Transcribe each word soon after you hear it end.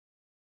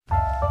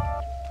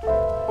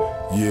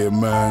Yeah,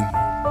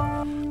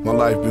 man. My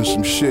life been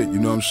some shit, you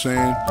know what I'm saying?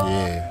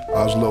 Yeah.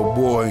 I was a little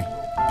boy,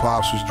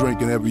 pops was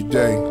drinking every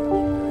day.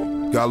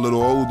 Got a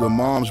little older,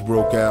 moms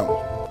broke out.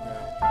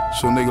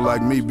 So a nigga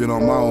like me been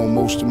on my own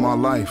most of my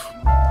life.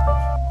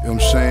 You know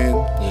what I'm saying?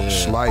 Yeah.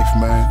 It's life,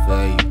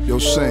 man. Yo,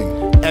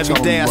 sing. Every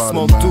Tell day me I about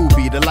smoke it, man.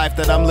 doobie. The life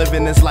that I'm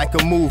living is like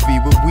a movie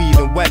with weed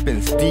and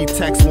weapons.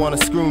 D-Techs wanna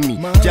screw me.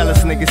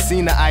 Jealous niggas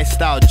seen the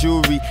iced out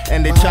jewelry,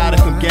 and they try to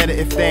come get it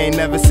if they ain't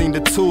never seen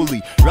the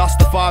Thule.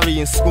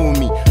 Rastafarians school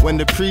me when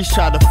the priest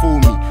tried to fool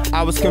me.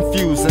 I was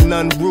confused and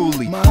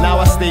unruly. Now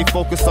I stay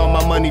focused on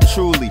my money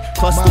truly.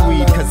 Plus the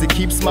weed, cause it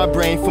keeps my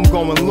brain from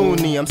going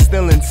loony. I'm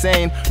still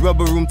insane.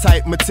 Rubber room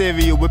type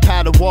material with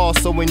padded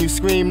walls, so when you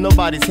scream,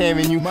 nobody's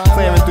hearing you.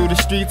 Clearing through the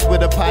streets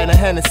with a pint of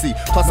Hennessy.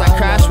 Plus I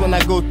crash when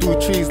I go through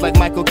trees like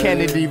Michael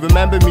Kennedy.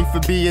 Remember me for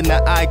being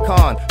an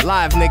icon.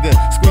 Live nigga,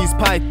 squeeze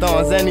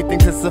pythons, anything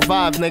to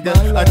survive nigga.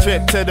 A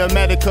trip to the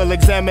medical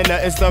examiner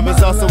is the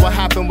result of what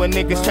happened when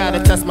niggas try to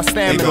test my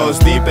stamina. It goes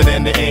deeper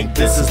than the ink,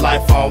 this is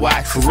life on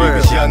wax. Cause we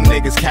was young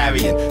niggas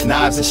carrying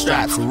knives and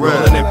straps,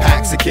 rolling in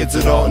packs of kids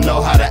who don't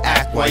know how to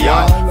act. While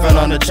y'all front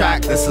on the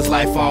track, this is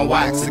life on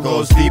wax. It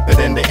goes deeper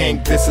than the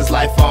ink, this is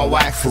life on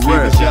wax. Cause we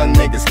was young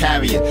niggas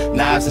carrying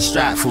knives and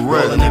straps,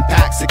 rolling in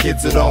packs of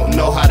kids who don't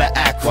know how to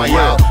act. While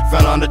y'all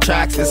front on the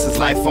tracks, this is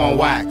life on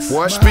wax.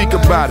 Boy, speak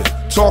about it,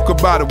 talk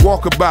about it,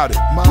 walk about it.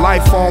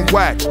 Life on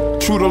wax,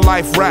 true to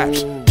life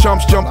raps.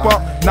 Chumps jump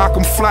up, knock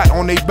them flat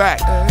on they back.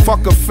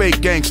 Fuck a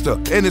fake gangster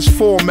in his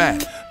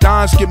format.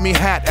 Dons give me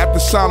hat at the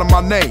sound of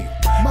my name.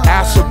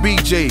 Ass or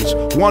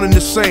BJ's, one and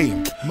the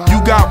same.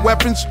 You got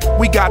weapons,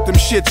 we got them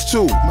shits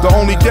too. The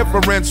only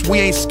difference, we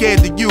ain't scared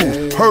to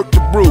use. Hurt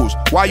to bruise,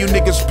 why you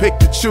niggas pick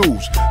to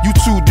choose? You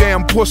too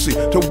damn pussy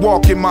to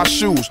walk in my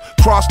shoes.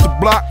 Cross the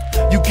block,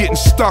 you getting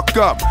stuck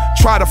up.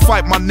 Try to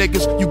fight my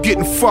niggas, you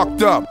getting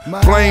fucked up.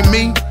 Blame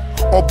me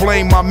or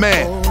blame my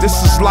man.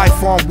 This is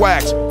life on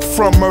wax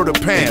from Murder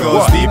Pan. It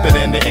goes deeper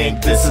than the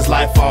ink, this is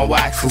life on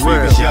wax. Cause we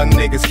was young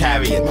niggas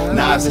carrying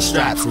knives and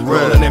straps,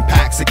 rolling in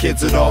packs of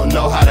kids who don't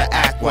know how to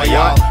act. While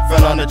y'all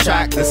front on the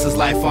track, this is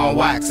life on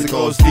wax. It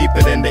goes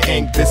deeper than the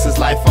ink, this is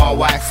life on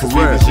wax. Cause we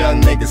was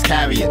young niggas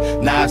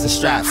carrying knives and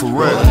straps,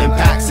 rolling in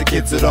packs of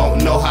kids who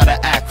don't know how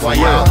to act. While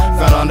y'all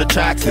front on the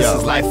tracks, this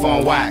is life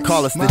on wax.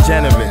 Call us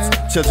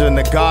degenerates, children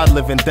of God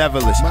living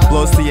devilish.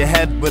 Blows to your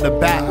head with a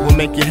bat will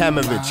make you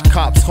hemorrhage.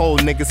 Cops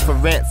hold niggas for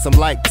ransom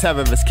like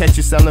terrorists. Catch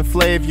you selling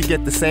flav, you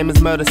get the same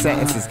as murder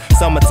sentences.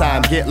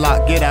 Summertime, get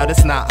locked, get out,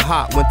 it's not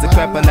hot. Winter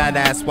crept on that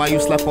ass while you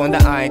slept on the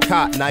iron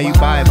cot. Now you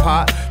buying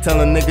pot,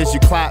 telling niggas you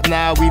clap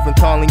now. Even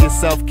calling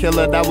yourself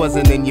killer, that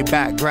wasn't in your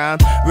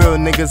background. Real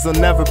niggas will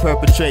never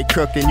perpetrate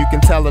crooking. You can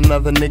tell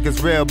another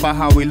nigga's real by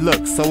how he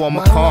looks, so I'm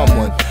a calm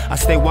one. I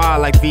stay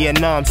wild like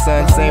Vietnam,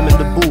 son. Same in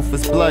the booth,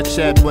 it's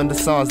bloodshed when the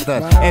song's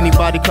done.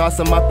 Anybody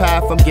crossing my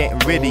path, I'm getting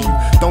rid of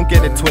you. Don't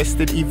get it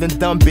twisted, even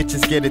dumb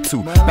bitches get it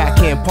too.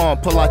 Backhand palm,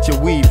 pull out your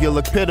weave. You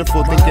look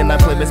pitiful, thinking I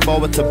play baseball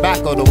with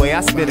tobacco the way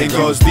I spit it. It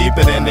goes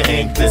deeper than the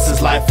ink, this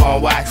is life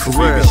on wax. Cause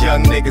we was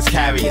young niggas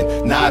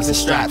carrying knives and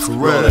straps,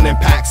 rolling in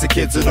packs of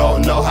kids who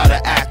don't know how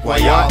to act. While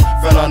y'all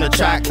front on the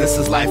track, this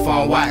is life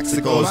on wax.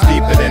 It goes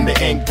deeper than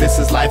the ink, this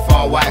is life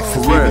on wax.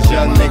 Cause we was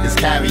young niggas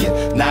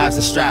carrying knives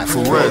and straps,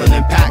 rolling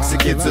in packs of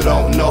kids who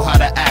don't know how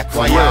to act.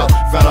 While y'all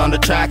front on the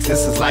tracks,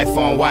 this is life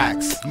on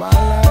wax.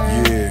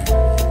 Yeah,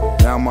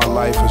 now my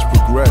life has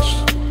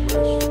progressed.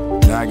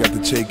 Now I got to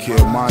take care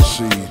of my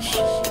seeds.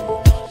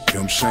 You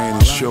know what I'm saying?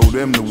 And show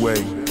them the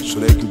way so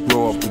they can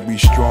grow up to be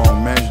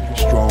strong men,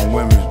 strong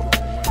women.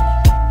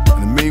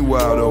 In the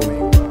meanwhile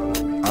though,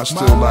 I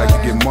still like to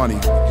get money.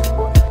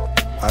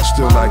 I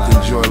still like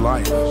to enjoy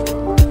life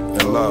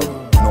and love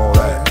and all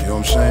that. You know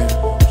what I'm saying?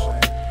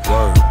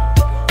 Word.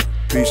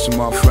 Peace to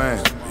my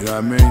fam, you know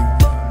what I mean?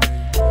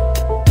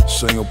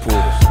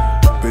 Singapore,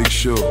 Big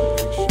Shug,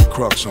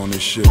 Crux on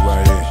this shit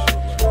right here.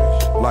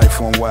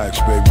 Life on wax,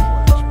 baby.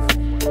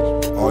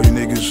 All you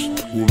niggas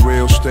who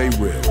real, stay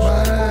real.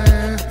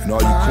 And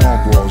all you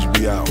cornballs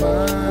be out.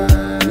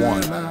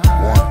 One.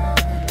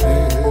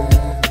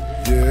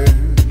 Yeah.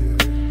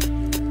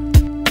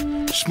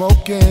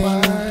 Smoking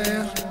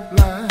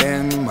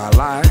in my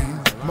life.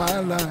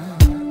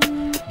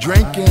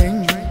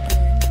 Drinking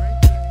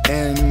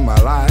in my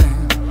life.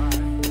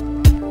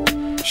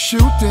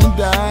 Shooting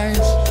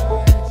dice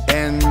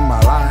in my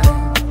life.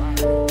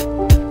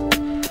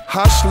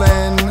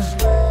 Hustling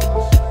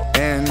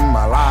in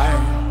my life.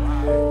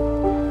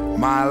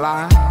 My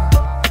life,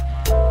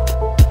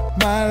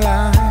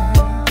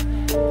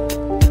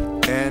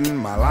 in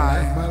my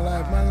life,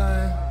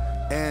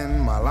 in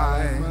my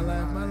life,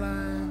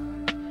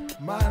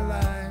 my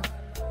life.